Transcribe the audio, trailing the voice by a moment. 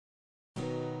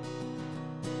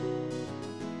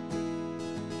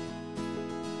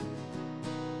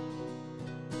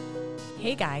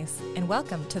Hey guys, and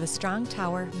welcome to the Strong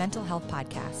Tower Mental Health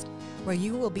Podcast, where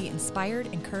you will be inspired,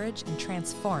 encouraged, and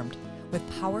transformed with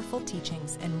powerful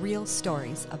teachings and real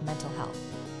stories of mental health.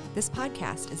 This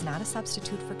podcast is not a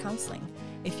substitute for counseling.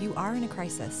 If you are in a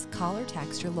crisis, call or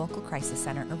text your local crisis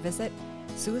center or visit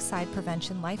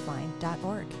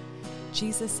suicidepreventionlifeline.org.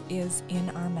 Jesus is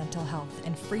in our mental health,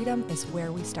 and freedom is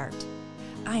where we start.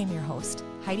 I am your host,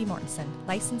 Heidi Mortensen,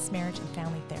 licensed marriage and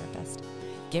family therapist.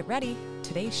 Get ready.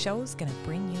 Today's show is going to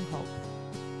bring you hope.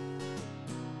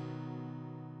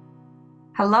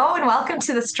 Hello and welcome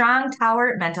to the Strong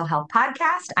Tower Mental Health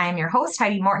Podcast. I am your host,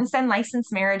 Heidi Mortensen,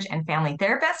 licensed marriage and family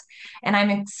therapist. And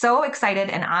I'm so excited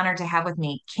and honored to have with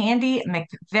me Candy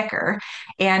McVicar.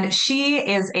 And she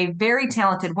is a very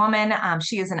talented woman.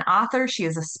 She is an author, she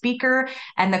is a speaker,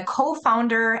 and the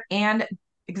co-founder and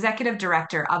executive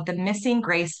director of the Missing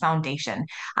Grace Foundation.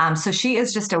 So she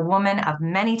is just a woman of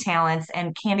many talents.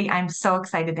 And Candy, I'm so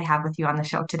excited to have with you on the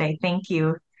show today. Thank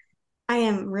you. I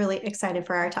am really excited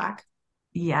for our talk.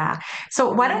 Yeah.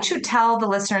 So why don't you tell the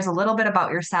listeners a little bit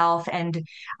about yourself and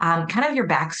kind of your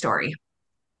backstory?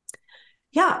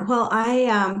 Yeah, well,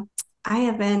 I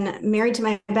have been married to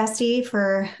my bestie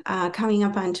for coming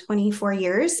up on 24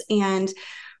 years, and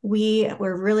we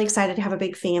were really excited to have a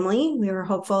big family. We were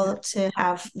hopeful to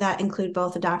have that include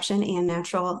both adoption and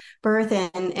natural birth.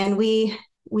 And we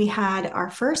had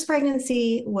our first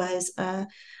pregnancy was a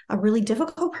really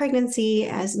difficult pregnancy,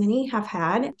 as many have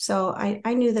had. So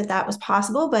I knew that was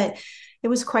possible, but it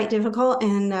was quite difficult.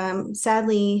 And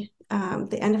sadly,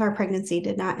 the end of our pregnancy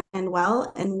did not end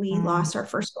well, and we lost our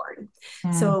firstborn.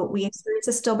 So we experienced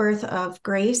a stillbirth of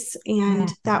Grace,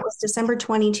 and that was December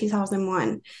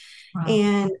 2001. Wow.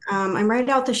 And I'm right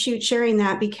out the chute sharing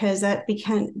that because that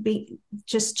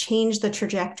just changed the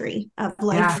trajectory of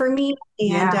life for me.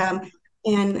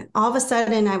 And all of a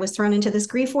sudden I was thrown into this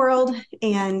grief world,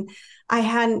 and I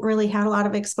hadn't really had a lot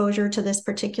of exposure to this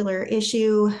particular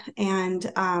issue.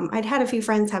 And I'd had a few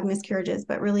friends have miscarriages,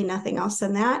 but really nothing else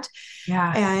than that.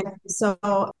 Yeah. And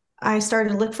so I started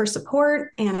to look for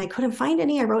support, and I couldn't find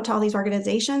any. I wrote to all these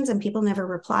organizations and people never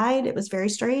replied. It was very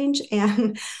strange.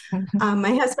 And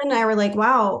my husband and I were like,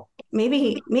 wow,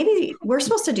 maybe we're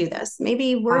supposed to do this.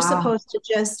 Maybe we're supposed to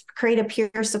just create a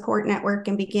peer support network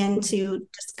and begin to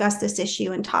discuss this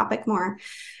issue and topic more.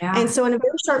 Yeah. And so in a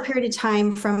very short period of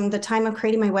time, from the time of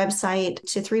creating my website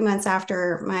to 3 months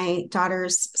after my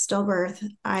daughter's stillbirth,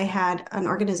 I had an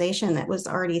organization that was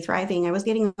already thriving. I was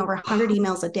getting over 100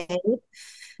 emails a day.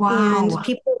 Wow. And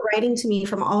people were writing to me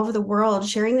from all over the world,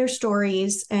 sharing their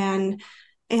stories and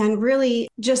really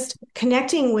just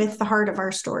connecting with the heart of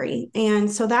our story.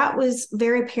 And so that was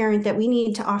very apparent that we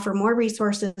need to offer more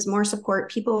resources, more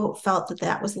support. People felt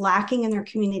that was lacking in their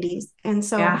communities. And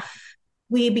so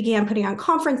we began putting on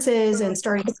conferences and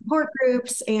starting support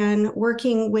groups and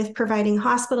working with providing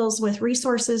hospitals with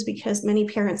resources, because many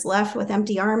parents left with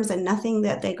empty arms and nothing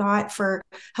that they got for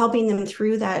helping them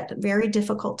through that very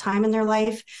difficult time in their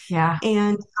life. Yeah.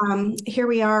 And here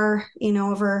we are,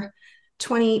 over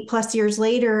 20 plus years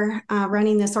later,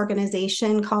 running this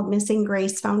organization called Missing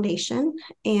Grace Foundation.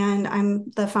 And I'm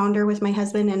the founder with my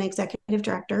husband and executive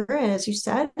director, as you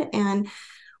said. And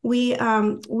we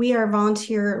are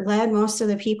volunteer led. Most of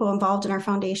the people involved in our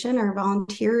foundation are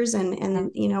volunteers,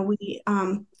 and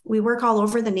we work all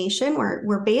over the nation.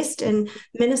 We're based in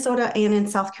Minnesota and in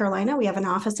South Carolina. We have an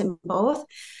office in both,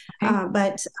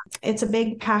 but it's a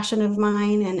big passion of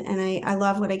mine, and I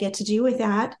love what I get to do with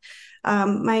that.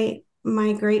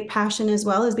 My great passion as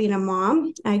well is being a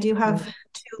mom. I do have 2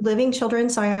 living children,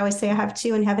 so I always say I have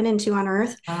 2 in heaven and 2 on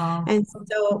earth. Wow. And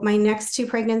so my next 2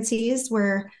 pregnancies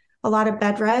were a lot of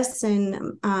bed rests,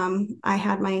 and I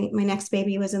had my next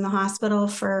baby was in the hospital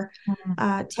for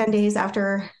 10 days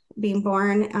after being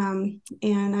born,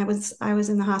 and I was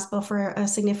in the hospital for a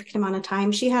significant amount of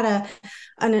time. She had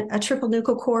a triple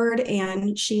nuchal cord,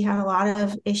 and she had a lot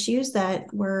of issues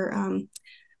that were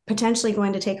potentially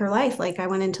going to take her life. Like, I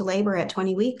went into labor at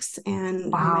 20 weeks,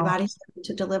 and my body started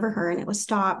to deliver her, and it was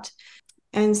stopped.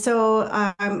 And so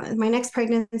my next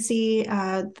pregnancy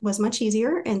was much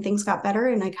easier, and things got better.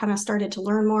 And I kind of started to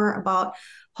learn more about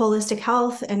holistic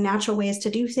health and natural ways to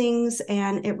do things.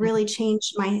 And it really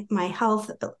changed my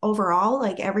health overall.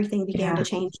 Like, everything began to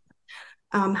change.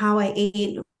 How I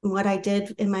ate, what I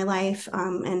did in my life.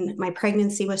 And my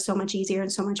pregnancy was so much easier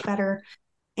and so much better.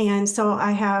 And so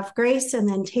I have Grace, and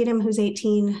then Tatum, who's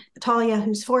 18, Talia,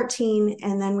 who's 14.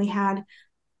 And then we had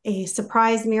a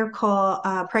surprise miracle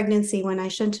pregnancy when I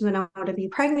shouldn't have been able to be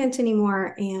pregnant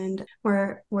anymore. And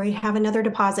we have another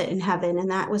deposit in heaven,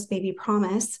 and that was baby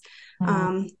promise.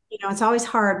 Mm, It's always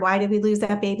hard. Why did we lose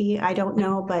that baby? I don't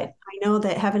know, but I know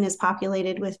that heaven is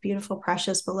populated with beautiful,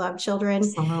 precious, beloved children.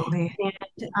 absolutely.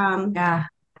 And um, Yeah.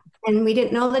 and we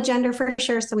didn't know the gender for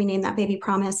sure, so we named that baby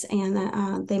Promise,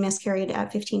 and they miscarried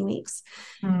at 15 weeks.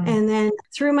 Mm, And then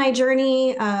through my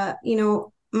journey,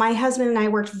 my husband and I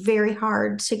worked very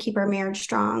hard to keep our marriage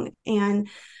strong. And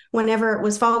whenever it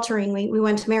was faltering, we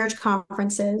went to marriage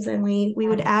conferences, and we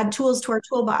would mm. add tools to our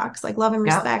toolbox, like love and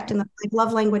Yep. respect and like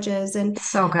love languages, So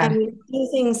and good. we do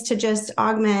things to just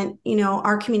augment,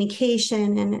 our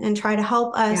communication, and try to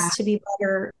help Yeah. us to be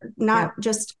better, Yep. not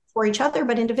just for each other,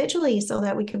 but individually, so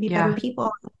that we could be better Yeah. people.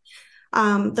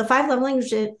 The five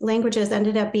languages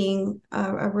ended up being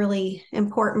a really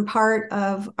important part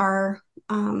of our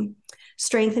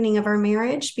strengthening of our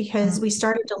marriage, because Mm. we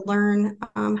started to learn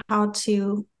how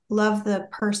to love the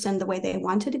person the way they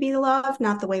wanted to be loved,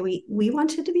 not the way we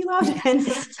wanted to be loved.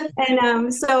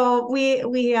 So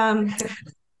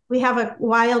we have a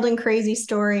wild and crazy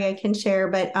story I can share,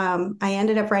 but I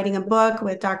ended up writing a book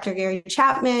with Dr. Gary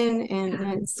Chapman,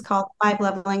 and it's called Five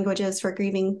Love Languages for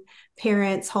Grieving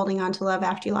Parents Holding On to Love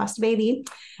After You Lost a Baby.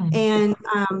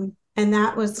 Mm. And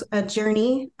that was a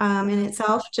journey in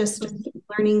itself, just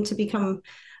learning to become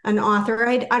an author.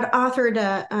 I'd authored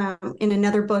in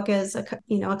another book as a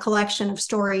collection of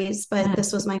stories, but Mm.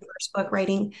 this was my first book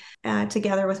writing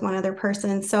together with one other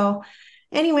person. So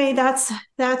anyway, that's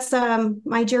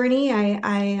my journey.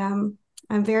 I'm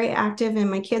very active in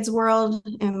my kids' world,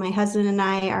 and my husband and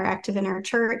I are active in our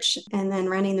church, and then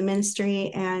running the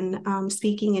ministry and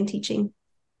speaking and teaching.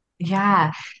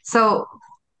 Yeah. So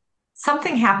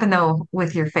something happened though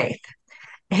with your faith.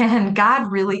 And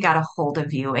God really got a hold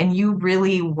of you, and you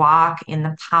really walk in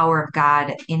the power of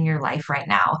God in your life right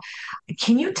now.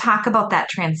 Can you talk about that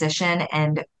transition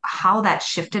and how that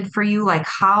shifted for you? Like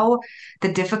how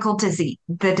the difficulties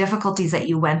that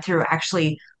you went through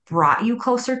actually brought you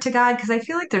closer to God? Because I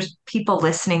feel like there's people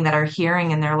listening that are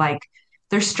hearing and they're like,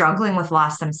 they're struggling with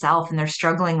loss themselves and they're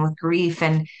struggling with grief.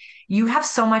 And you have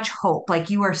so much hope. Like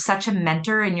you are such a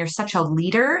mentor and you're such a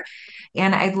leader.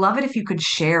 And I'd love it if you could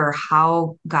share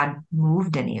how God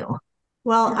moved in you.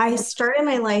 Well, I started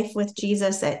my life with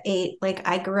Jesus at 8. Like,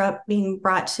 I grew up being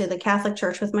brought to the Catholic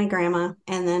Church with my grandma,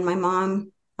 and then my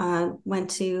mom went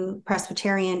to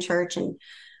Presbyterian church and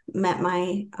met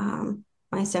my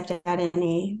stepdad in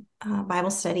a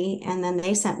Bible study, and then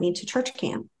they sent me to church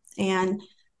camp. And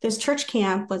this church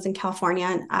camp was in California,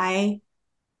 and I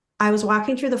was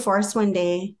walking through the forest one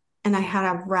day, and I had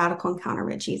a radical encounter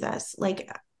with Jesus.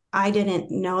 Like, I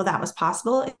didn't know that was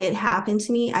possible. It happened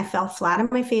to me. I fell flat on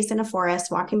my face in a forest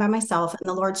walking by myself, and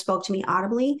the Lord spoke to me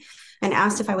audibly and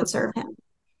asked if I would serve him.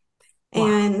 Wow.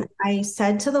 And I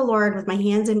said to the Lord, with my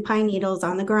hands in pine needles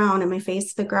on the ground and my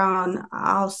face to the ground,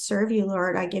 I'll serve you,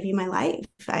 Lord. I give you my life.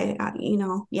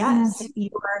 Yes, Mm,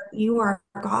 you are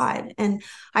God. And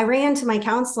I ran to my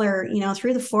counselor,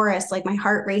 through the forest, like my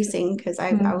heart racing, because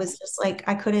I mm, was just like,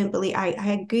 I couldn't believe, I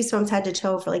had goosebumps head to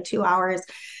toe for like 2 hours.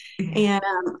 And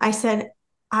I said,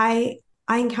 I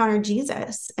I encountered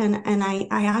Jesus, and I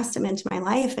asked him into my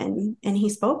life, and he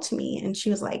spoke to me, and she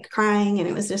was like crying, and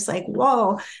it was just like,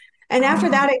 whoa. And after oh,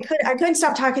 that, I couldn't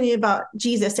stop talking about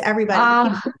Jesus to everybody.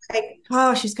 oh. People were like,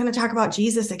 oh, she's going to talk about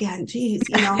Jesus again. Jeez.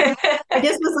 I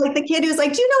just was like the kid who's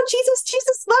like, do you know Jesus?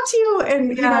 Jesus loves you.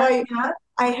 And, Yeah, yeah.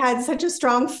 I had such a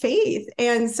strong faith.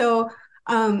 And so,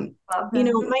 Love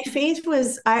that. my faith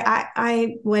was,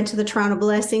 I went to the Toronto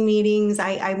Blessing meetings.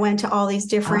 I went to all these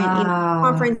different, Oh,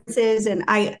 conferences, and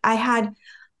I had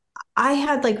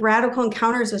like radical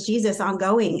encounters with Jesus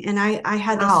ongoing. And I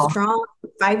had this wow. strong,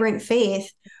 vibrant faith.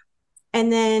 And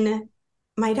then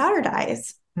my daughter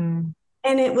dies. Mm,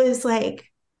 And it was like,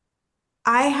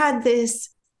 I had this,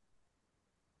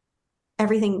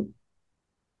 everything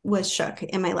was shook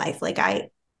in my life. Like,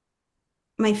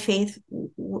 my faith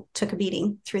took a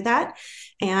beating through that.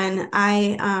 And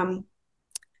I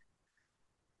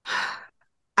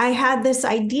had this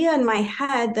idea in my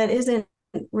head that isn't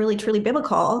really truly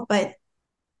biblical, but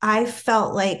I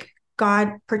felt like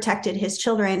God protected his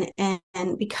children.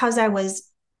 And because I was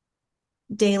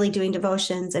daily doing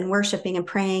devotions and worshiping and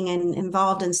praying and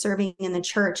involved in serving in the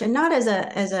church, and not as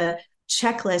a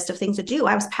checklist of things to do,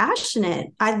 I was passionate.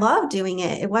 I loved doing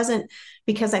it. It wasn't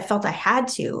because I felt I had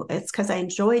to, it's because I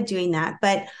enjoyed doing that.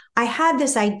 But I had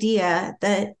this idea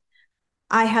that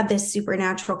I had this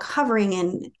supernatural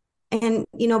covering, and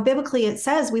biblically it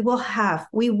says we will have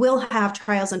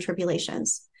trials and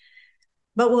tribulations,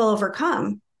 but we'll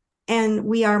overcome. and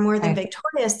we are more than Right.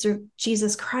 victorious through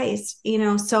Jesus Christ,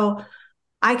 So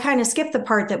I kind of skipped the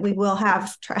part that we will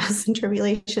have trials and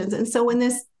tribulations. And so when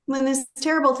this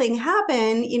terrible thing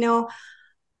happened,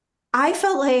 I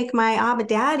felt like my Abba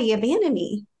Daddy abandoned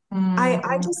me. I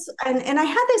Mm, just and I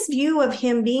had this view of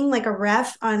him being like a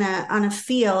ref on a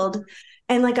field,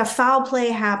 and like a foul play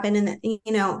happened, and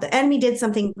the enemy did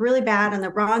something really bad on the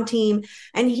wrong team,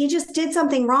 and he just did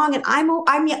something wrong, and I'm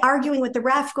arguing with the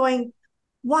ref, going,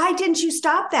 why didn't you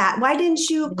stop that? Why didn't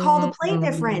you call the play mm,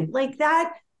 different? Like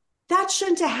that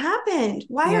shouldn't have happened.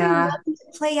 Why are you yeah. letting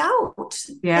it play out?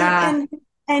 And Yeah. and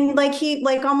and like he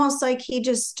like almost like he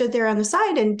just stood there on the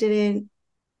side and didn't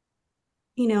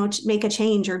make a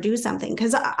change or do something.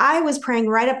 Because I was praying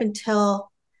right up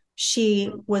until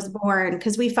she was born,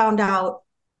 because we found out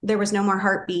there was no more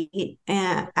heartbeat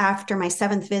after my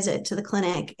seventh visit to the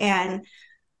clinic. And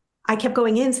I kept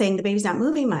going in saying, the baby's not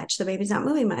moving much. The baby's not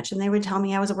moving much. And they would tell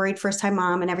me I was a worried first time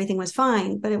mom and everything was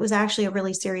fine. But it was actually a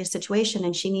really serious situation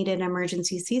and she needed an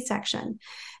emergency C-section.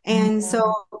 And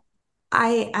so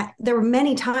Mm, there were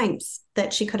many times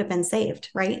that she could have been saved,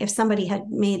 right? If somebody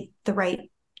had made the right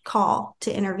call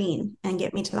to intervene and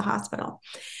get me to the hospital.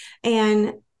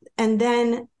 And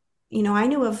then, I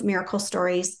knew of miracle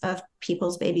stories of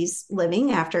people's babies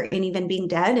living after and even being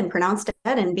dead and pronounced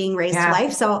dead and being raised to yeah.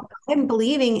 life. So I'm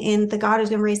believing in the God who's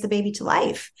going to raise the baby to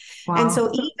life. And Wow.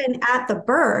 so even at the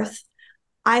birth,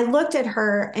 I looked at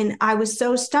her and I was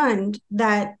so stunned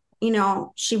that,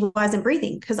 she wasn't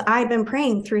breathing, because I've been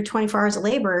praying through 24 hours of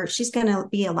labor. She's going to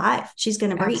be alive. She's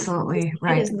going to breathe. This Absolutely. kid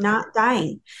Right. is not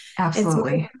dying. It's my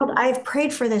Absolutely. child. I've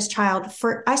prayed for this child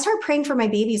I started praying for my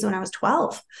babies when I was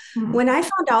 12. Mm, When I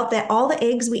found out that all the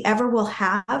eggs we ever will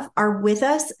have are with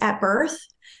us at birth,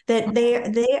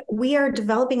 that we are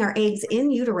developing our eggs in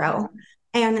utero,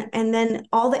 and then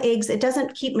all the eggs, it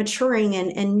doesn't keep maturing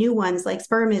and new ones, like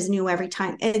sperm is new every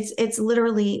time. It's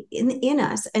literally in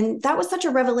us. And that was such a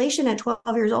revelation at 12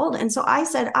 years old. And so I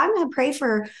said, I'm going to pray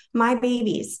for my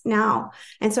babies now.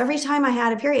 And so every time I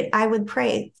had a period, I would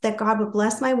pray that God would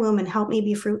bless my womb and help me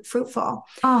be fruitful.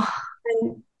 oh,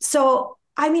 And so,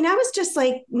 I mean, I was just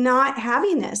like not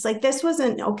having this, like this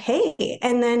wasn't okay.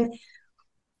 And then,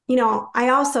 I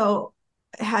also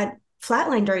had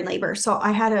flatline during labor. So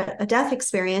I had a death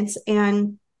experience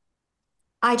and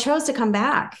I chose to come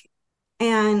back.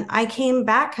 And I came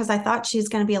back because I thought she's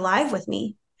going to be alive with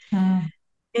me. mm,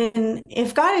 And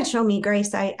if God had shown me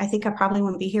grace, I think I probably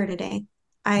wouldn't be here today.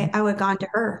 I would have gone to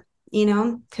her,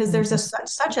 because there's mm,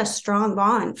 such a strong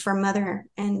bond for mother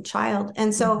and child.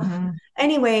 And so, mhm,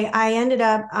 anyway, I ended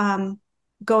up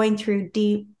going through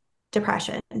deep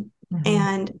depression mhm.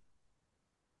 and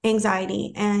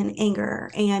anxiety and anger.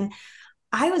 And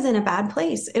I was in a bad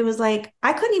place. It was like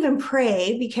I couldn't even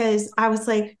pray because I was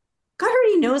like, God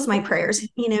already knows my prayers.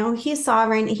 He's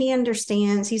sovereign, He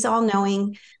understands, He's all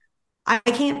knowing. I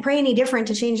can't pray any different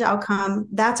to change the outcome.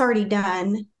 That's already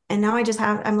done. And now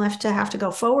I'm left to have to go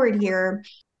forward here.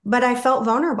 But I felt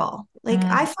vulnerable. Like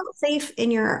I Mm. felt safe in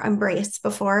your embrace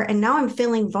before, and now I'm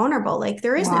feeling vulnerable. Like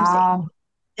there is no safe. Wow.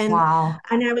 And Wow.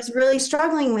 and I was really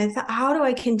struggling with, how do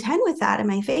I contend with that in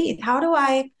my faith? How do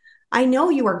I know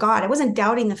you are God. I wasn't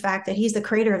doubting the fact that He's the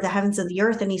creator of the heavens and the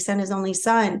earth and He sent His only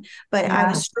Son, but I Yeah.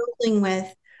 was struggling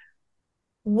with,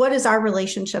 what does our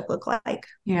relationship look like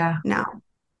Yeah. now?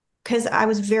 Because I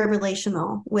was very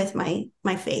relational with my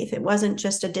faith. It wasn't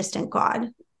just a distant God.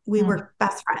 We Mm, were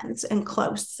best friends and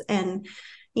close, and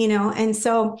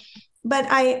so, but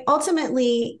I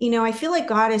ultimately, I feel like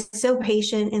God is so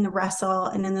patient in the wrestle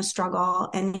and in the struggle,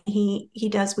 and He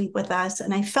does weep with us.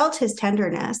 And I felt His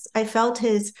tenderness. I felt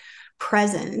His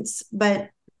presence. But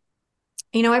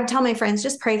I would tell my friends,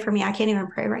 just pray for me. I can't even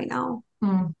pray right now,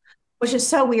 mm, which is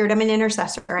so weird. I'm an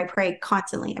intercessor. I pray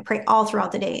constantly. I pray all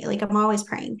throughout the day. Like I'm always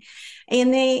praying.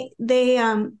 And they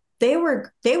were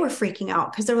freaking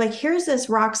out, because they're like, here's this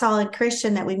rock solid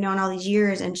Christian that we've known all these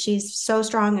years, and she's so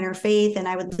strong in her faith. And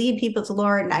I would lead people to the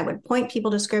Lord, and I would point people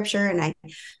to scripture, and I,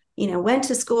 went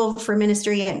to school for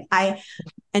ministry,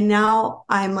 and now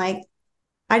I'm like,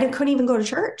 couldn't even go to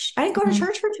church. I didn't go to mm,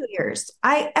 church for 2 years.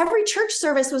 Every church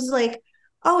service was like,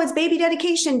 oh, it's baby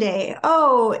dedication day.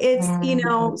 Oh, it's,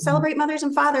 mm, celebrate mothers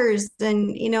and fathers.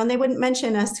 And they wouldn't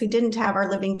mention us who didn't have our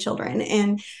living children.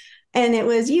 And it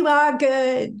was, you are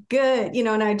good, good,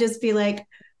 and I'd just be like,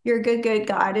 you're a good, good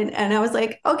God. And I was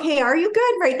like, okay, are you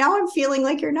good? Right now I'm feeling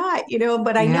like you're not,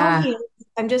 but I know yeah. He is.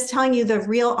 I'm just telling you the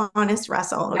real honest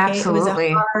wrestle. Okay. It was a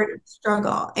Absolutely. hard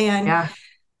struggle. And Yeah.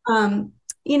 um,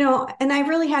 and I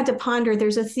really had to ponder,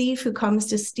 there's a thief who comes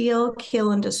to steal,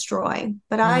 kill, and destroy.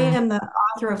 But I Mm, am the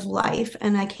author of life,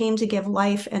 and I came to give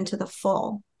life and to the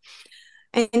full.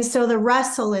 And so the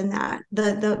wrestle in that,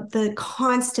 the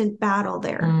constant battle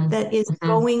there Mm. that is Hmm.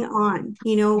 going on,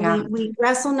 Yeah. we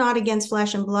wrestle not against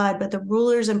flesh and blood, but the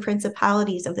rulers and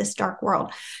principalities of this dark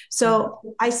world. So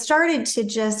I started to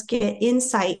just get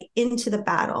insight into the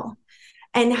battle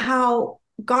and how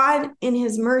God in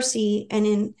his mercy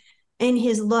and in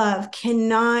his love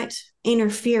cannot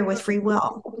interfere with free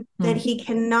will, that Mm. he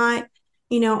cannot,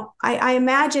 I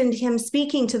imagined him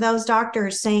speaking to those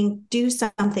doctors saying, do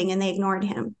something, and they ignored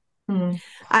him. Mm.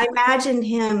 I imagined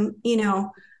him,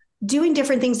 doing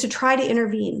different things to try to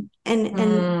intervene, and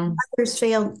Mm. others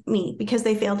failed me because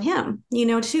they failed him,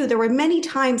 too. There were many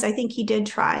times I think he did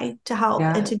try to help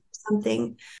and Yeah. to do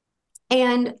something.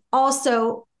 And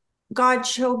also, God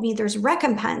showed me there's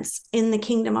recompense in the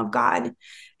kingdom of God.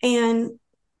 And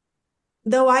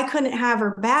though I couldn't have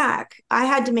her back, I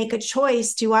had to make a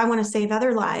choice. Do I want to save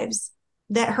other lives?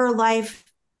 That her life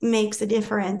makes a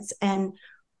difference and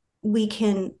we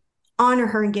can honor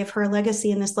her and give her a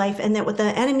legacy in this life. And that what the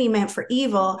enemy meant for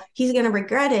evil, he's going to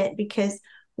regret it because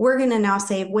we're going to now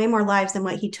save way more lives than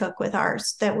what he took with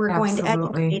ours. That we're going to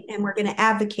Absolutely. educate and we're going to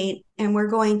advocate and we're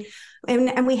going,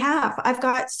 and we have. I've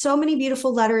got so many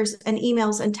beautiful letters and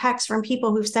emails and texts from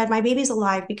people who've said, my baby's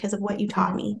alive because of what you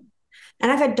taught Mm. me.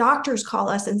 And I've had doctors call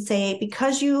us and say,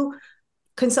 because you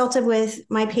consulted with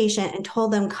my patient and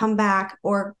told them come back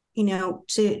or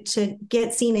to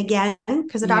get seen again,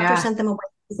 because the doctor Yeah. sent them away.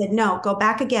 He said, no, go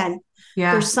back again.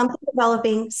 Yeah. There's something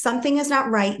developing, something is not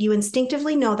right. You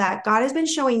instinctively know that. God has been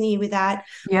showing you that.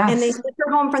 And they Yes. took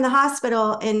her home from the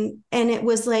hospital, and it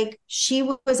was like she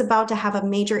was about to have a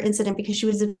major incident because she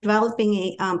was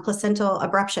developing a placental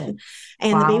abruption,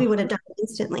 and the baby Wow. would have died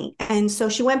instantly. And so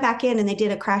she went back in and they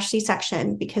did a crash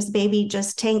C-section because the baby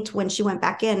just tanked when she went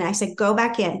back in. And I said, go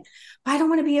back in. I don't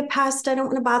want to be a pest. I don't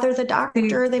want to bother the See,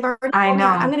 doctor. They've already I told me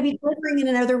I'm know. going to be delivering in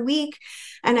another week.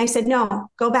 And I said, no,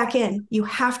 go back in. You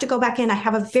have to go back in. I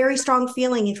have a very strong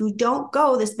feeling if you don't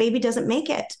go, this baby doesn't make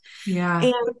it. Yeah.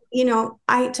 And,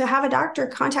 I to have a doctor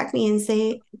contact me and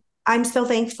say, I'm so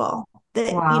thankful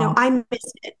that, Wow. I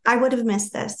missed it. I would have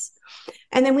missed this.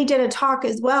 And then we did a talk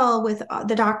as well with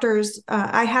the doctors.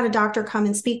 I had a doctor come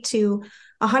and speak to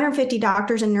 150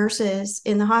 doctors and nurses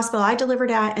in the hospital I delivered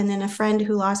at, and then a friend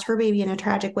who lost her baby in a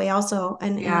tragic way also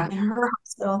Yeah. in her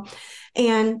hospital.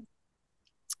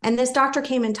 And this doctor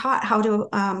came and taught how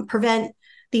to prevent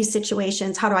these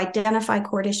situations, how to identify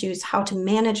cord issues, how to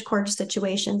manage cord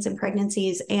situations in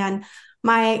pregnancies. And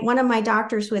one of my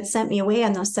doctors who had sent me away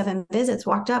on those 7 visits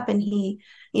walked up and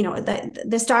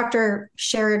this doctor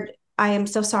shared, I am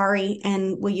so sorry,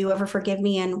 and will you ever forgive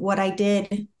me? And what I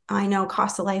did, I know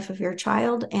cost the life of your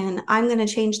child, and I'm going to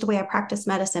change the way I practice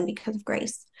medicine because of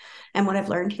grace and what I've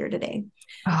learned here today.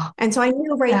 Oh, And so I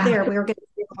knew right that there we were going to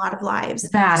save a lot of lives.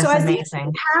 that So is as these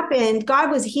amazing. things happened, God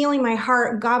was healing my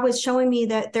heart. God was showing me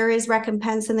that there is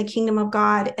recompense in the kingdom of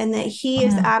God and that he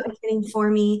is Mm. advocating for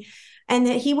me and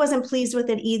that he wasn't pleased with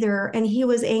it either. And he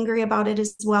was angry about it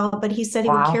as well. But he said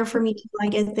he would Wow. care for me till I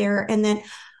get there. And then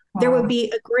there would Wow. be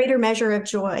a greater measure of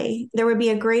joy. There would be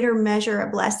a greater measure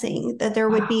of blessing, that there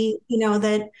would Wow. be,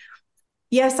 that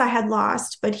yes, I had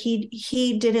lost, but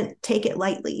he didn't take it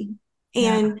lightly.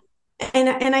 Yeah.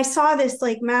 And I saw this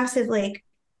like massive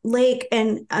lake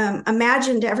and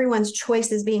imagined everyone's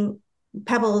choices being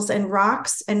pebbles and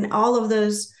rocks, and all of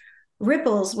those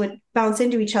ripples would bounce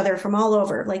into each other from all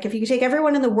over. Like if you could take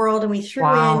everyone in the world and we threw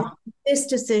in Wow. this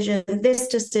decision, this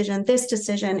decision, this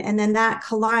decision, and then that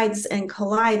collides and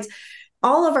collides,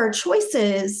 all of our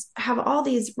choices have all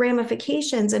these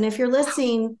ramifications. And if you're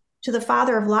listening to the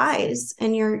father of lies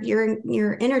and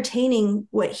you're entertaining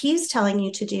what he's telling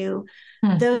you to do,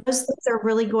 Hmm. those things are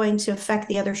really going to affect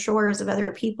the other shores of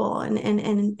other people and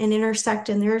intersect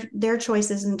in their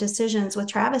choices and decisions with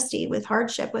travesty, with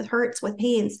hardship, with hurts, with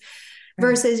pains. Right.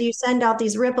 Versus you send out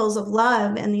these ripples of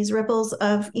love and these ripples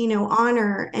of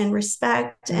honor and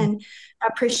respect Mm. and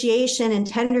appreciation and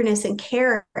tenderness and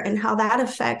care, and how that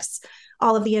affects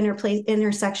all of the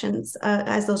intersections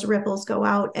as those ripples go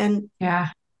out. Yeah.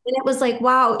 And it was like,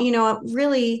 wow,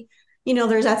 really,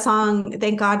 there's that song,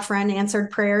 Thank God for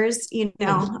Unanswered Prayers,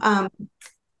 Mm.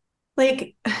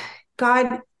 like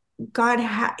God,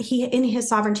 he in his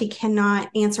sovereignty cannot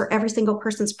answer every single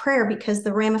person's prayer, because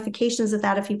the ramifications of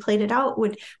that, if he played it out,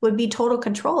 would be total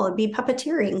control. It'd be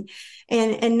puppeteering,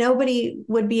 and nobody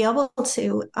would be able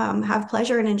to have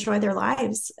pleasure and enjoy their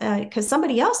lives because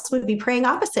somebody else would be praying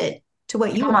opposite to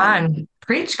what you Come want. on.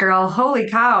 Preach, girl. Holy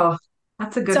cow.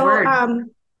 That's a good So, word.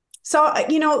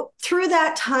 through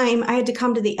that time, I had to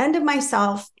come to the end of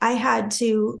myself. I had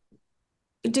to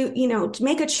to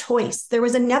make a choice. There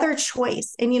was another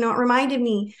choice. And, it reminded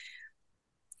me,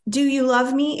 Do you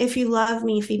love me? If you love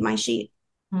me, feed my sheep.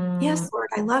 Mm, Yes, Lord,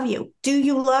 I love you. Do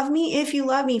you love me? If you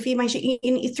love me, feed my sheep.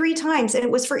 Three times. And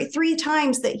it was for three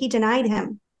times that he denied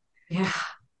him. yeah.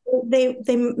 They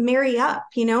marry up,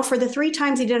 for the three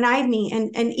times he denied me.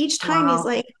 And each time he's Wow.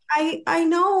 like, I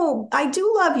know, I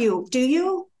do love you. Do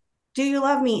you? Do you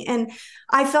love me? And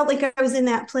I felt like I was in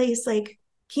that place, like,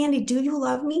 Candy, do you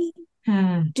love me?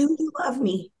 Hmm. Do you love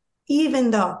me?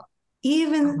 Even though,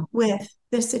 even with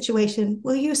this situation,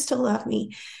 will you still love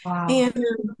me? Wow. And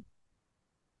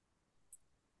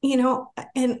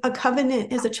and a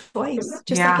covenant is a choice,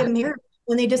 just like Yeah. in marriage.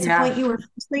 When they Yeah. disappoint you or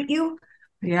frustrate you,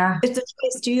 Yeah. it's a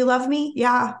choice. Do you love me?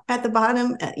 Yeah. At the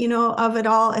bottom, of it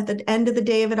all, at the end of the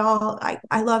day of it all,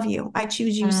 I love you. I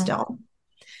choose you Mm, still.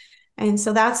 And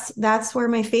so that's where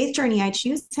my faith journey, I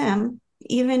choose him.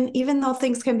 Even though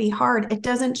things can be hard, it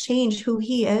doesn't change who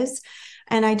he is.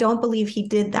 And I don't believe he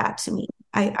did that to me.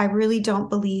 I really don't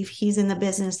believe he's in the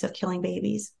business of killing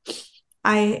babies.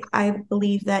 I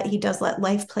believe that he does let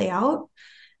life play out.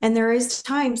 And there is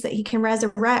times that he can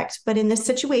resurrect. But in this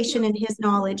situation, in his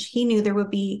knowledge, he knew there would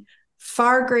be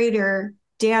far greater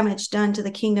damage done to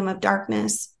the kingdom of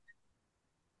darkness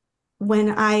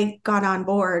when I got on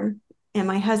board and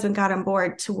my husband got on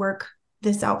board to work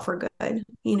this out for good,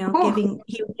 whew.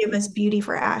 he would give us beauty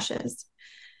for ashes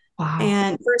Wow.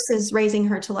 and versus raising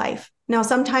her to life. Now,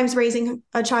 sometimes raising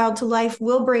a child to life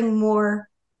will bring more,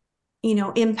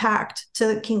 impact to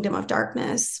the kingdom of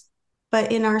darkness.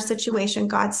 But in our situation,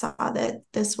 God saw that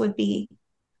this would be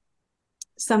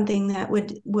something that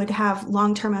would have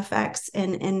long-term effects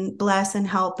and bless and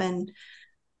help and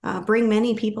bring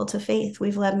many people to faith.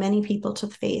 We've led many people to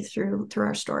faith through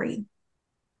our story.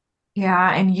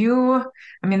 Yeah, and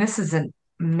I mean, this is an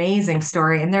amazing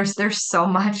story, and there's so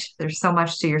much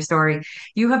to your story.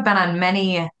 You have been on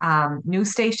many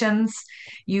news stations.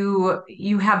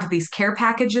 You have these care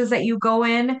packages that you go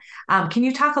in. Can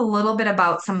you talk a little bit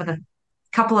about some of the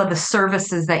couple of the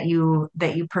services that you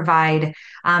provide,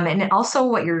 and also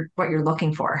what you're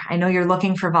looking for? I know you're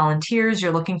looking for volunteers.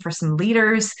 You're looking for some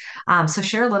leaders. So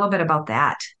share a little bit about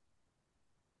that.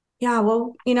 Yeah,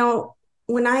 well,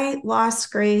 when I lost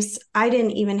Grace, I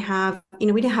didn't even have, we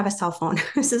didn't have a cell phone.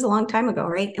 This is a long time ago,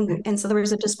 right? And so there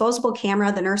was a disposable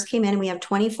camera. The nurse came in and we have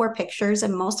 24 pictures,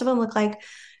 and most of them look like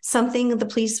something the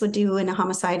police would do in a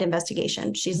homicide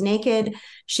investigation. She's naked.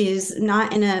 She's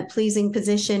not in a pleasing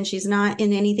position. She's not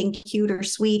in anything cute or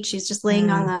sweet. She's just laying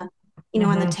on Mm,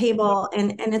 on the hmm. table.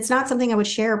 And it's not something I would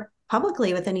share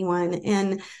publicly with anyone.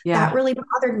 And that Yeah. really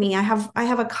bothered me. I have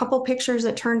a couple pictures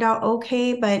that turned out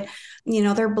okay, but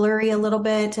they're blurry a little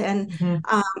bit. Hmm.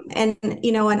 Um, and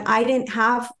I didn't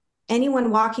have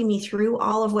anyone walking me through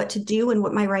all of what to do and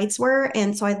what my rights were.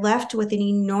 And so I left with an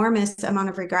enormous amount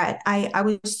of regret. I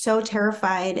was so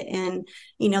terrified, and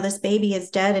this baby is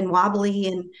dead and wobbly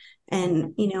and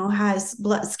has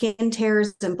blood, skin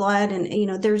tears and blood,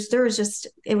 and there was just,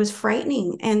 it was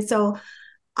frightening. And so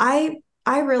I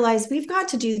I realized we've got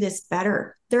to do this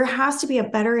better. There has to be a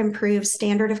better improved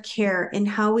standard of care in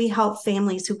how we help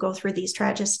families who go through these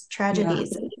Yeah.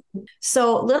 tragedies.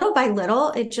 So little by little,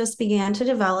 it just began to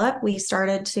develop. We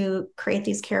started to create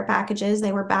these care packages.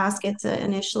 They were baskets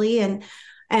initially, and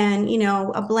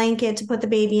a blanket to put the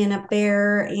baby in, a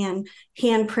bear, and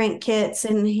handprint kits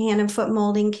and hand and foot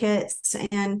molding kits.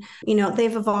 And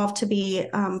they've evolved to be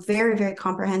very, very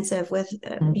comprehensive with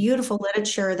beautiful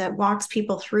literature that walks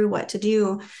people through what to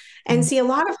do. And see, a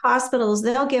lot of hospitals,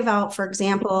 they'll give out, for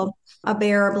example, a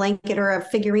bear, a blanket, or a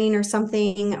figurine or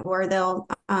something, or they'll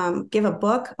give a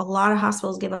book. A lot of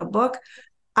hospitals give a book.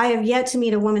 I have yet to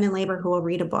meet a woman in labor who will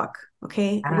read a book.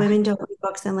 Okay. Yeah. Women don't read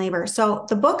books in labor. So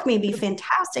the book may be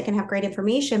fantastic and have great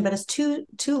information, but it's too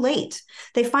late.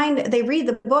 They read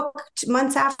the book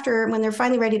months after, when they're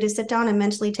finally ready to sit down and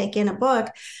mentally take in a book.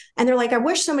 And they're like, I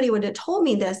wish somebody would have told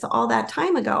me this all that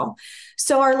time ago.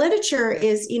 So our literature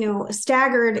is,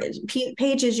 staggered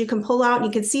pages you can pull out, and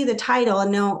you can see the title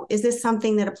and know, is this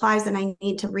something that applies and I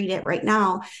need to read it right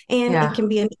now? And it Yeah. can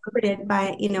be interpreted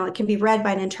by, it can be read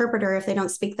by an interpreter if they don't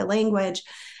speak the language.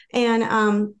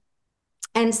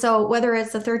 And so whether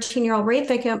it's a 13-year-old rape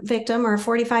victim or a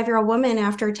 45-year-old woman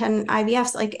after 10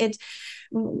 IVFs, like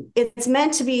it's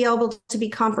meant to be able to be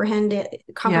Yeah. comprehended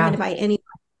by anyone,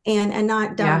 and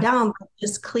not dumbed Yeah. down, but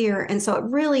just clear. And so it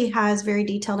really has very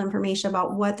detailed information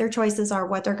about what their choices are,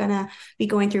 what they're going to be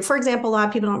going through. For example, a lot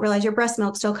of people don't realize your breast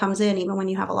milk still comes in even when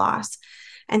you have a loss,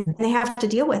 and they have to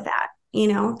deal with that.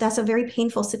 That's a very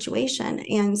painful situation.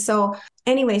 And so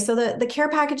anyway, so the care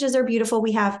packages are beautiful.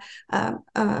 We have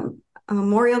a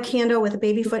memorial candle with a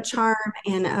baby foot charm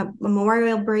and a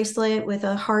memorial bracelet with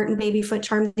a heart and baby foot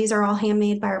charm. These are all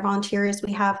handmade by our volunteers.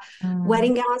 We have Mm,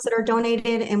 wedding gowns that are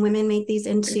donated, and women make these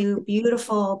into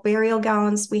beautiful burial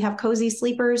gowns. We have cozy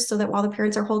sleepers so that while the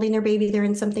parents are holding their baby, they're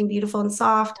in something beautiful and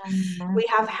soft. mm, We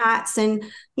have hats and,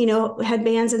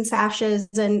 headbands and sashes,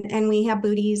 and we have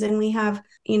booties, and we have,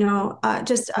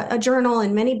 just a journal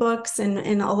and many books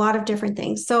and a lot of different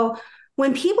things. So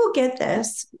when people get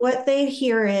this, what they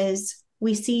hear is,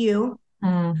 we see you,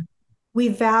 mm, we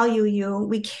value you,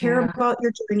 we care yeah, about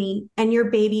your journey, and your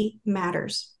baby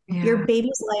matters. Your yeah.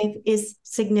 baby's life is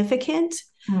significant,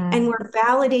 and Mm, we're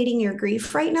validating your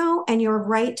grief right now, and you're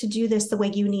right to do this the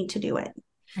way you need to do it.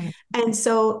 right. And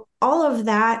so all of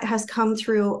that has come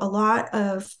through a lot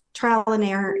of trial and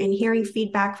error and hearing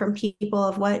feedback from people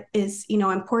of what is,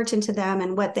 important to them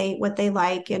and what they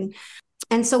like.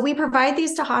 And so we provide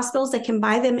these to hospitals that can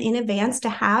buy them in advance to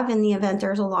have in the event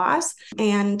there's a loss,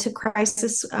 and to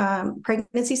crisis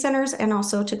pregnancy centers, and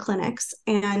also to clinics.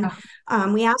 And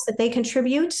Oh, we ask that they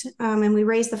contribute, and we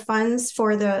raise the funds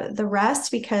for the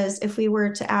rest, because if we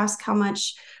were to ask how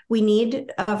much we need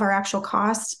of our actual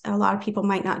cost, a lot of people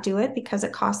might not do it because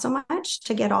it costs so much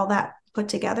to get all that put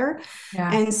together.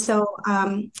 yeah. And so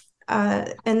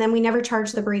and then we never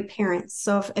charge the bereaved parents.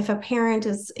 So if a parent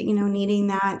is, needing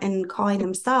that and calling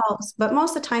themselves, but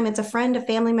most of the time it's a friend, a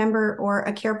family member, or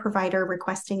a care provider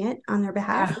requesting it on their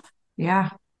behalf. Yeah. Yeah.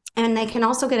 And they can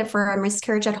also get it for a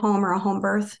miscarriage at home or a home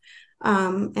birth.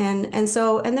 And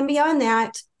then beyond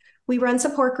that, we run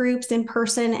support groups in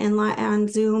person and on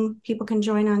Zoom. People can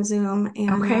join on Zoom,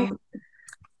 Okay.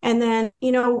 and then,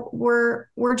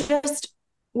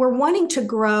 we're wanting to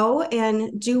grow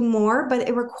and do more, but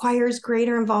it requires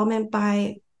greater involvement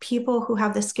by people who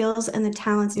have the skills and the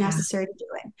talents Yeah. necessary to do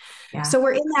it. Yeah. So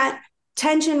we're in that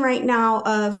tension right now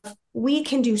of, we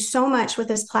can do so much with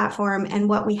this platform and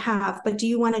what we have, but do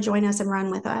you want to join us and run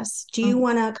with us? Do you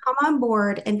want to come on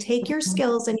board and take your Mhm.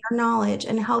 skills and your knowledge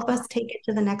and help us take it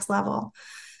to the next level?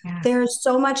 Yeah. There's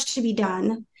so much to be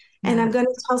done. And Yeah. I'm going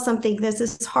to tell something. This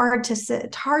is hard to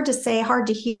say, hard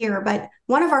to hear. But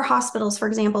one of our hospitals, for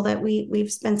example, that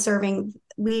we've been serving,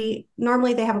 we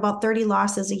normally they have about 30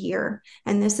 losses a year,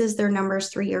 and this is their numbers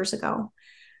 3 years ago.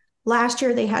 Last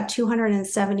year they had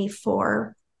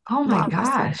 274 Oh my losses,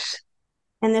 gosh.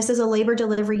 and this is a labor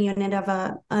delivery unit of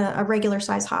a regular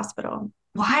size hospital.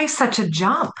 Why such a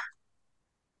jump?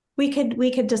 We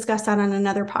could discuss that on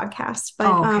another podcast, but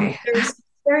Oh, okay.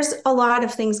 there's a lot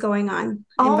of things going on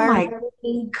Oh my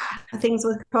environmentally, God. things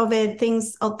with COVID,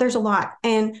 things. There's a lot,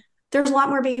 and there's a lot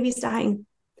more babies dying.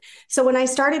 So when I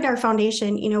started our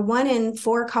foundation, 1 in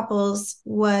 4 couples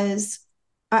was,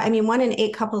 I mean, 1 in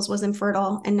 8 couples was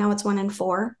infertile, and now it's 1 in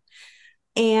 4.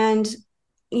 And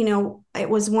it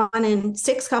was 1 in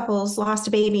 6 couples lost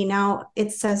a baby. Now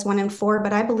it says 1 in 4,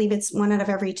 but I believe it's 1 out of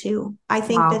every 2. I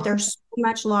think that Wow. there's so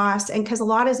much loss, and because a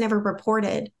lot is never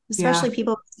reported, Yeah. especially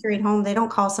people carrying home, they don't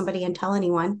call somebody and tell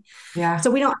anyone. Yeah. So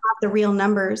we don't have the real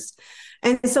numbers.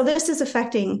 And so this is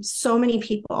affecting so many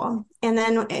people. And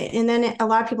then a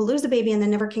lot of people lose the baby and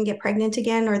then never can get pregnant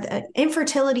again. Or the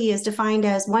infertility is defined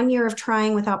as 1 year of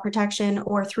trying without protection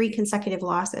or 3 consecutive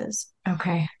losses.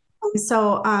 Okay. And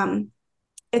so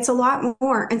it's a lot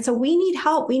more. And so we need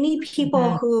help. We need people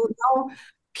Mhm. who know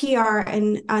PR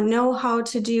and know how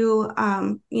to do,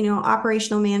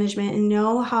 operational management, and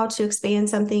know how to expand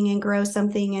something and grow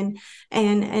something,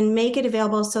 and make it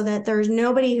available so that there's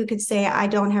nobody who could say, I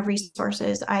don't have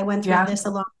resources. I went through Yeah. this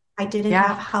alone. I didn't Yeah.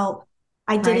 have help.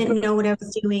 I Right. didn't know what I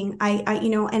was doing.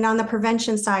 And on the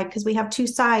prevention side, because we have two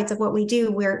sides of what we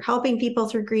do, we're helping people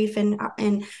through grief, and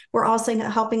we're also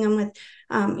helping them with,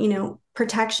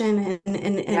 protection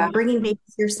Yeah. and bringing babies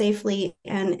here safely,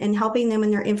 and helping them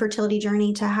in their infertility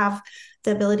journey to have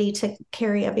the ability to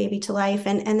carry a baby to life.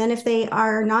 And then if they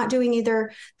are not doing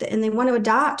either, and they want to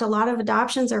adopt, a lot of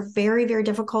adoptions are very, very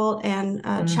difficult and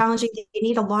Mm. challenging. They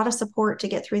need a lot of support to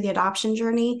get through the adoption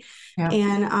journey. Yeah.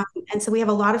 And so we have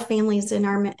a lot of families in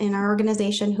our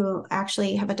organization who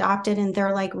actually have adopted, and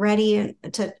they're like ready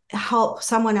to help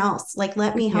someone else. Like,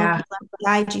 let me help Yeah. you, let me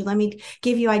guide you, let me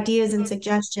give you ideas and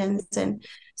suggestions. And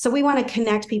so we want to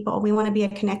connect people. We want to be a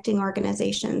connecting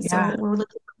organization. Yeah. So we're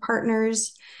looking for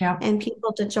partners Yeah. and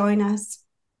people to join us.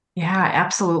 Yeah,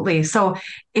 absolutely. So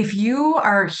if you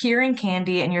are hearing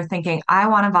Candy and you're thinking, I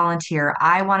want to volunteer,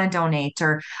 I want to donate,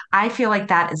 or I feel like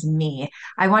that is me,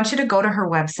 I want you to go to her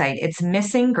website. It's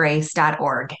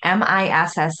missinggrace.org,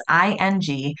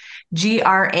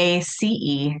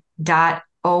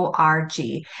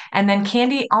 MISSINGGRACE.org. And then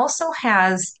Candy also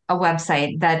has a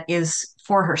website that is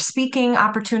for her speaking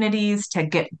opportunities,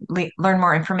 to learn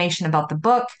more information about the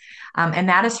book. And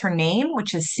that is her name,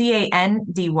 which is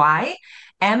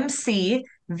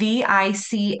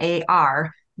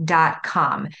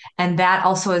CandyMcVicar.com. And that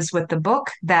also is with the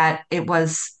book that it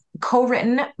was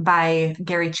co-written by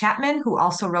Gary Chapman, who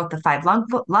also wrote The Five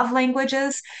Love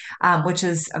Languages, which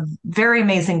is a very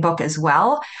amazing book as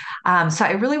well. So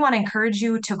I really want to encourage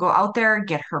you to go out there,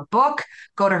 get her book,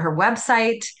 go to her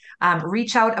website,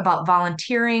 reach out about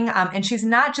volunteering. And she's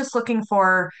not just looking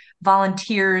for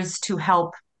volunteers to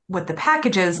help with the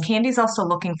packages. Candy's also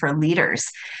looking for leaders.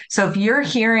 So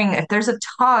if there's a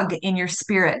tug in your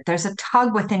spirit, there's a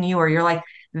tug within you, or you're like,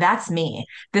 that's me.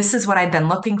 This is what I've been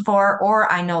looking for,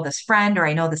 or I know this friend, or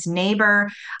I know this neighbor.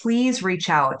 Please reach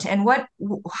out. And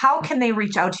how can they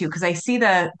reach out to you? Because I see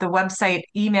the website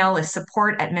email is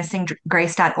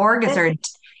support@missinggrace.org.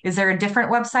 Is there a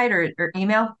different website or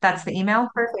email? That's the email.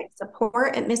 Perfect.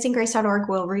 Support@missinggrace.org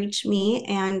will reach me,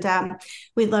 and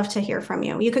we'd love to hear from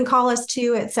you. You can call us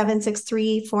too at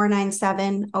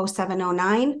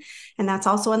 763-497-0709. And that's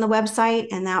also on the website,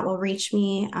 and that will reach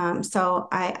me. So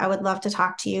I would love to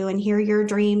talk to you and hear your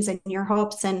dreams and your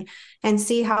hopes, and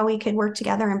see how we could work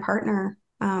together and partner.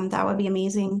 That would be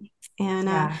amazing. And,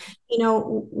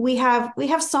 we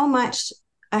have so much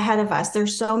ahead of us.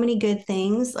 There's so many good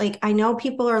things. Like, I know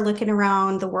people are looking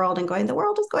around the world and going, the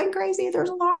world is going crazy. There's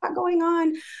a lot going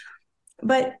on,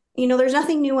 but there's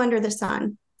nothing new under the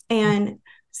sun. And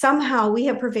somehow we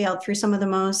have prevailed through some of the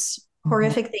most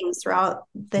horrific things throughout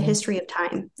the history of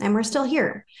time. And we're still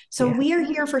here. So we are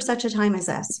here for such a time as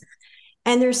this.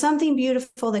 And there's something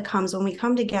beautiful that comes when we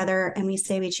come together and we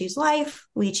say we choose life,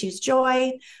 we choose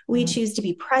joy, we choose to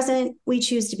be present, we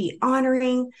choose to be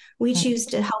honoring, we choose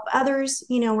to help others.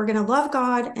 We're going to love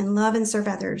God and love and serve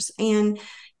others. And,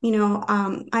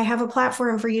 I have a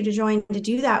platform for you to join to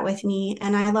do that with me.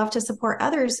 And I love to support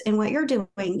others in what you're doing.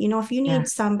 If you need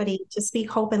somebody to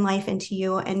speak hope and life into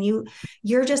you, and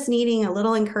you're just needing a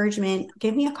little encouragement,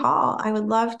 give me a call. I would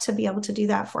love to be able to do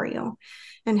that for you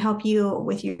and help you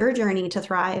with your journey to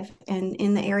thrive and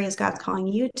in the areas God's calling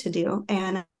you to do.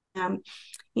 And,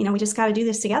 we just got to do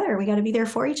this together. We got to be there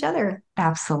for each other.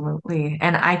 Absolutely.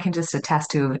 And I can just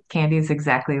attest to Candy is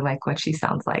exactly like what she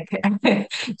sounds like.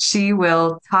 She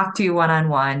will talk to you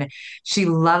one-on-one. She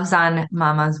loves on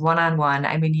mamas one-on-one.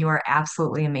 I mean, you are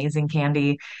absolutely amazing,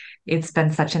 Candy. It's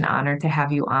been such an honor to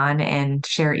have you on and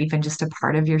share even just a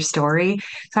part of your story.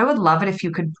 So I would love it if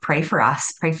you could pray for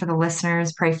us, pray for the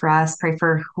listeners, pray for us, pray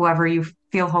for whoever you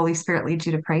feel Holy Spirit leads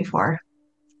you to pray for.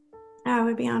 I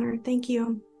would be honored. Thank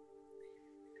you.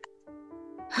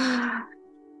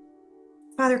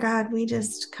 Father God, we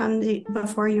just come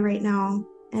before you right now,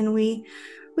 and we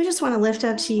just want to lift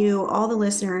up to you all the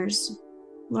listeners.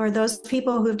 Lord, those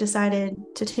people who've decided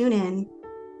to tune in,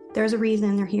 there's a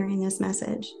reason they're hearing this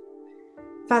message.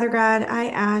 Father God, I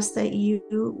ask that you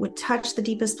would touch the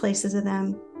deepest places of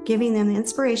them, giving them the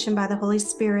inspiration by the Holy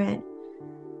Spirit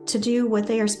to do what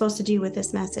they are supposed to do with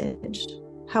this message.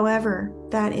 However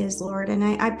that is, Lord. And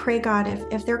I pray, God,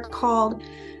 if they're called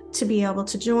to be able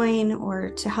to join or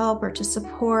to help or to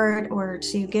support or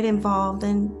to get involved,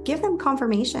 then give them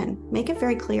confirmation. Make it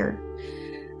very clear.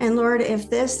 And Lord, if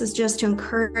this is just to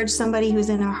encourage somebody who's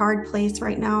in a hard place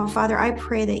right now, Father, I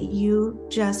pray that you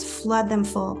just flood them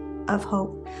full of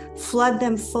hope. Flood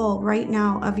them full right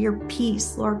now of your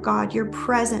peace, Lord God, your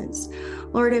presence.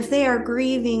 Lord, if they are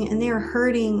grieving and they are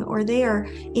hurting, or they are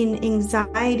in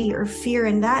anxiety or fear,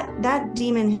 and that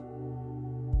demon,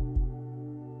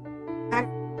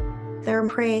 there,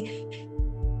 pray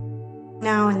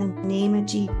now in the name of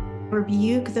Jesus.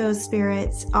 Rebuke those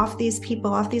spirits off these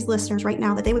people, off these listeners right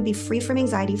now, that they would be free from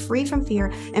anxiety, free from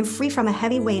fear, and free from a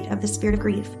heavy weight of the spirit of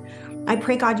grief. I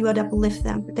pray, God, you would uplift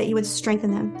them, that you would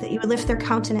strengthen them, that you would lift their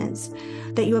countenance,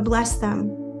 that you would bless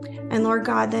them. And Lord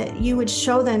God, that you would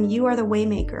show them you are the way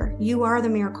maker. You are the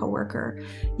miracle worker.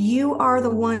 You are the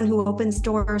one who opens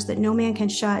doors that no man can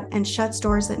shut and shuts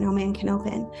doors that no man can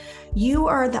open. You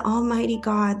are the Almighty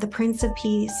God, the Prince of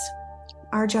Peace,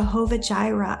 our Jehovah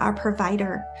Jireh, our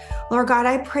provider. Lord God,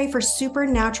 I pray for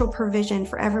supernatural provision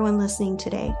for everyone listening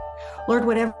today. Lord,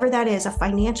 whatever that is, a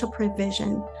financial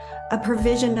provision, a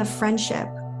provision of friendship,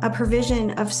 a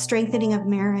provision of strengthening of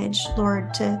marriage,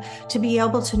 Lord, to be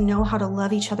able to know how to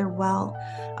love each other well,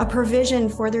 a provision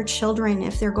for their children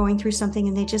if they're going through something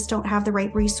and they just don't have the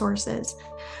right resources.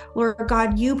 Lord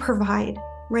God, you provide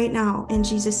right now in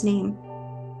Jesus' name.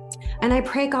 And I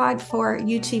pray, God, for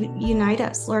you to unite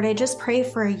us. Lord, I just pray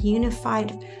for a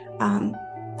unified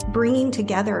bringing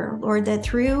together, Lord, that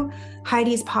through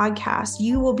Heidi's podcast,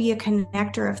 you will be a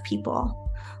connector of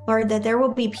people. Lord, that there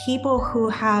will be people who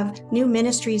have new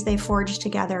ministries they forged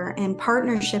together and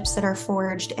partnerships that are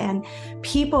forged, and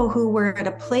people who were at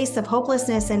a place of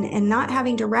hopelessness and not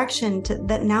having direction,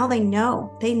 that now they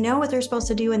know what they're supposed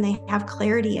to do, and they have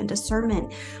clarity and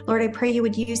discernment. Lord, I pray you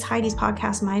would use Heidi's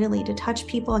podcast mightily to touch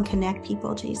people and connect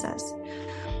people, Jesus.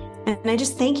 And I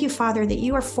just thank you, Father, that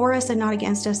you are for us and not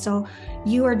against us. So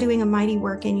you are doing a mighty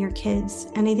work in your kids.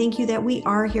 And I thank you that we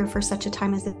are here for such a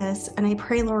time as this. And I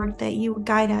pray, Lord, that you would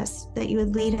guide us, that you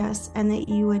would lead us, and that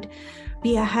you would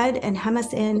be ahead and hem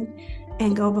us in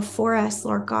and go before us,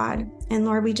 Lord God. And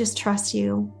Lord, we just trust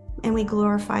you and we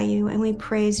glorify you and we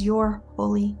praise your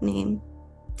holy name.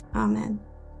 Amen.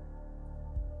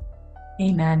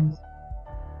 Amen.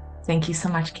 Thank you so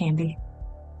much, Candy.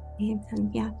 Amen.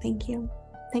 Yeah, thank you.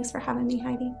 Thanks for having me,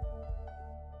 Heidi.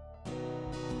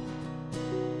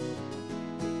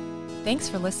 Thanks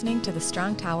for listening to the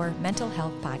Strong Tower Mental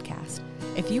Health Podcast.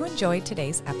 If you enjoyed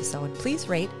today's episode, please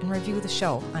rate and review the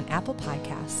show on Apple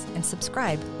Podcasts and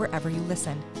subscribe wherever you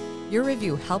listen. Your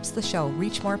review helps the show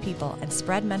reach more people and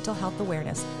spread mental health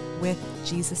awareness with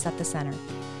Jesus at the center.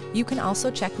 You can also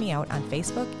check me out on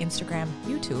Facebook, Instagram,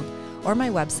 YouTube, or my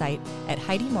website at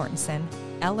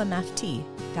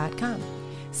HeidiMortensonLMFT.com.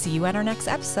 See you at our next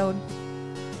episode.